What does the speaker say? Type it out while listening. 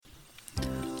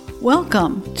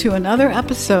Welcome to another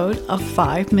episode of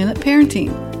 5 Minute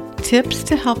Parenting, tips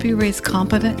to help you raise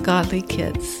competent, godly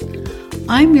kids.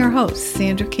 I'm your host,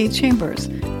 Sandra K. Chambers,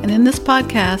 and in this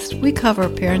podcast, we cover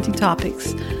parenting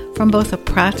topics from both a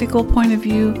practical point of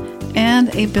view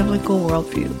and a biblical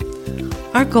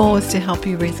worldview. Our goal is to help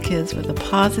you raise kids with a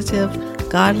positive,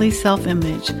 godly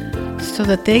self-image so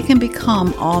that they can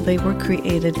become all they were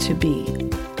created to be.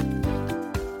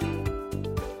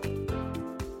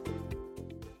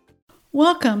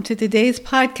 Welcome to today's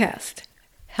podcast,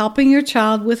 Helping Your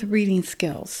Child with Reading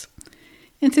Skills.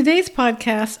 In today's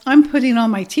podcast, I'm putting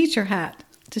on my teacher hat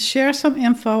to share some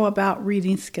info about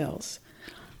reading skills.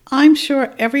 I'm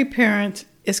sure every parent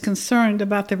is concerned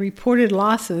about the reported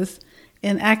losses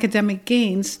in academic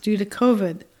gains due to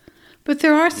COVID, but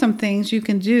there are some things you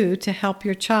can do to help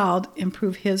your child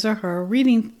improve his or her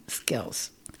reading skills.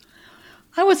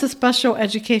 I was a special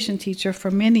education teacher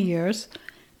for many years,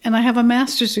 and I have a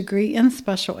master's degree in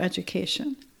special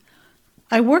education.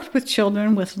 I worked with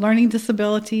children with learning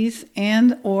disabilities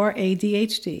and/or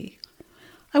ADHD.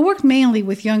 I worked mainly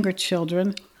with younger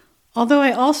children, although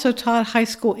I also taught high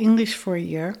school English for a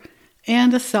year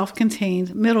and a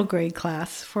self-contained middle grade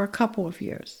class for a couple of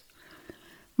years.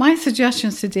 My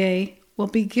suggestions today will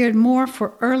be geared more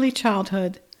for early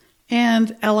childhood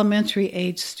and elementary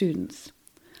age students.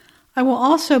 I will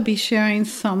also be sharing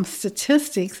some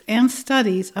statistics and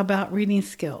studies about reading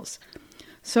skills.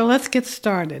 So let's get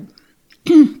started.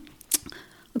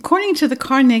 According to the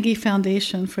Carnegie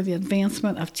Foundation for the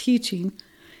Advancement of Teaching,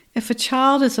 if a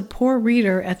child is a poor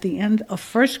reader at the end of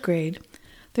first grade,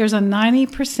 there's a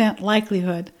 90%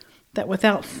 likelihood that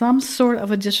without some sort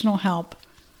of additional help,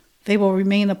 they will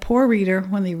remain a poor reader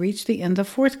when they reach the end of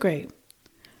fourth grade.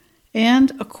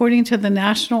 And according to the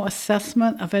National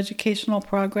Assessment of Educational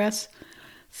Progress,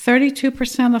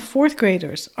 32% of fourth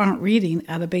graders aren't reading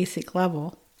at a basic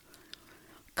level.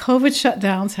 COVID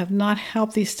shutdowns have not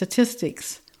helped these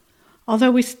statistics,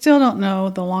 although we still don't know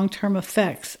the long-term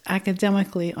effects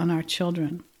academically on our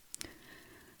children.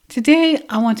 Today,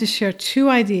 I want to share 2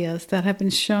 ideas that have been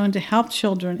shown to help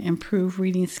children improve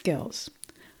reading skills.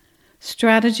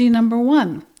 Strategy number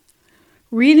 1.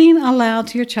 Reading aloud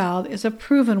to your child is a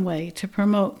proven way to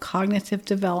promote cognitive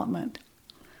development.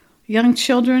 Young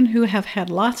children who have had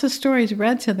lots of stories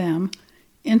read to them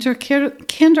enter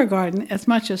kindergarten as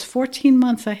much as 14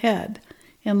 months ahead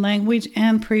in language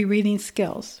and pre-reading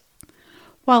skills.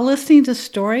 While listening to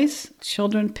stories,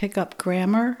 children pick up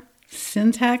grammar,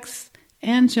 syntax,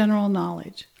 and general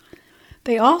knowledge.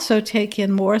 They also take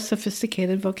in more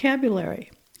sophisticated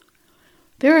vocabulary.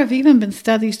 There have even been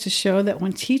studies to show that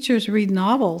when teachers read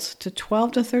novels to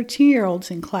 12 to 13-year-olds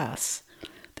in class,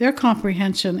 their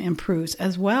comprehension improves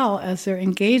as well as their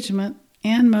engagement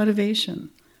and motivation.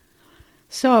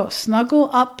 So snuggle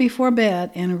up before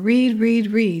bed and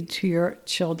read to your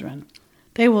children.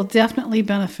 They will definitely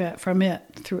benefit from it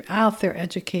throughout their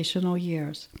educational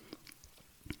years.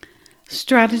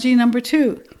 Strategy number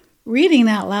 2, reading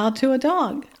out loud to a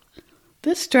dog.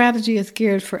 This strategy is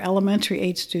geared for elementary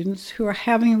age students who are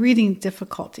having reading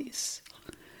difficulties.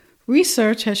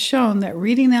 Research has shown that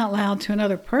reading out loud to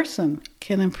another person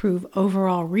can improve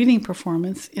overall reading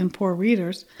performance in poor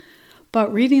readers,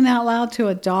 but reading out loud to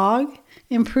a dog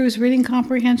improves reading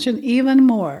comprehension even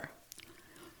more.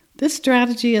 This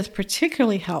strategy is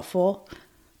particularly helpful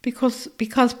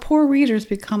because poor readers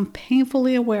become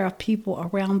painfully aware of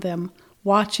people around them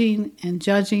watching and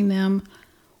judging them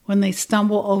when they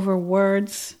stumble over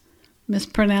words,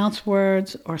 mispronounce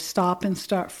words, or stop and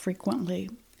start frequently.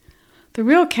 The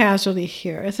real casualty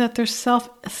here is that their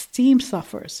self-esteem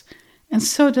suffers, and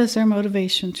so does their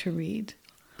motivation to read.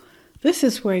 This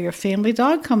is where your family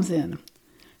dog comes in.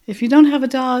 If you don't have a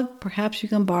dog, perhaps you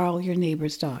can borrow your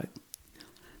neighbor's dog.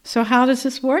 So how does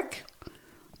this work?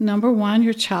 Number 1,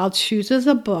 your child chooses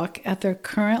a book at their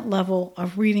current level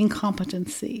of reading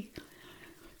competency.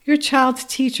 Your child's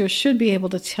teacher should be able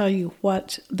to tell you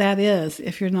what that is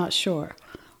if you're not sure.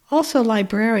 Also,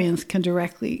 librarians can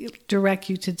direct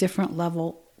you to different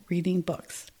level reading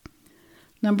books.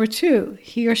 Number 2,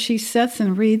 he or she sits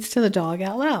and reads to the dog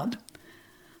out loud.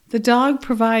 The dog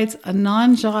provides a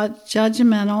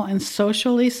non-judgmental and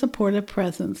socially supportive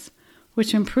presence,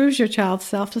 which improves your child's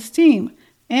self-esteem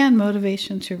and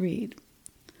motivation to read.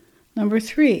 Number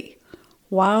 3,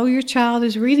 while your child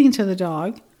is reading to the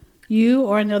dog, you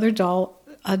or another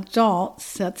adult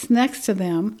sits next to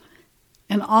them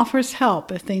and offers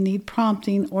help if they need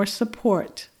prompting or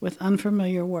support with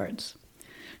unfamiliar words.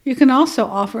 You can also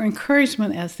offer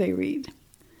encouragement as they read.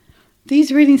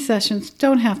 These reading sessions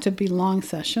don't have to be long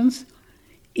sessions.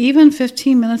 Even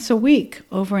 15 minutes a week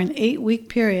over an 8-week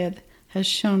period has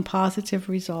shown positive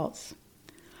results.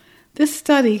 This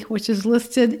study, which is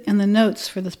listed in the notes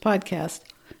for this podcast,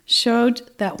 showed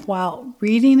that while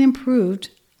reading improved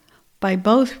by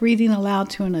both reading aloud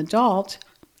to an adult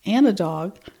and a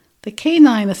dog, the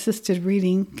canine-assisted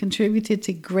reading contributed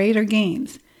to greater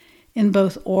gains in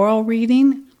both oral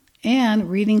reading and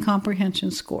reading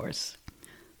comprehension scores.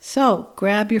 So,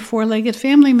 grab your four-legged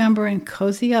family member and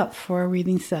cozy up for a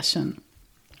reading session.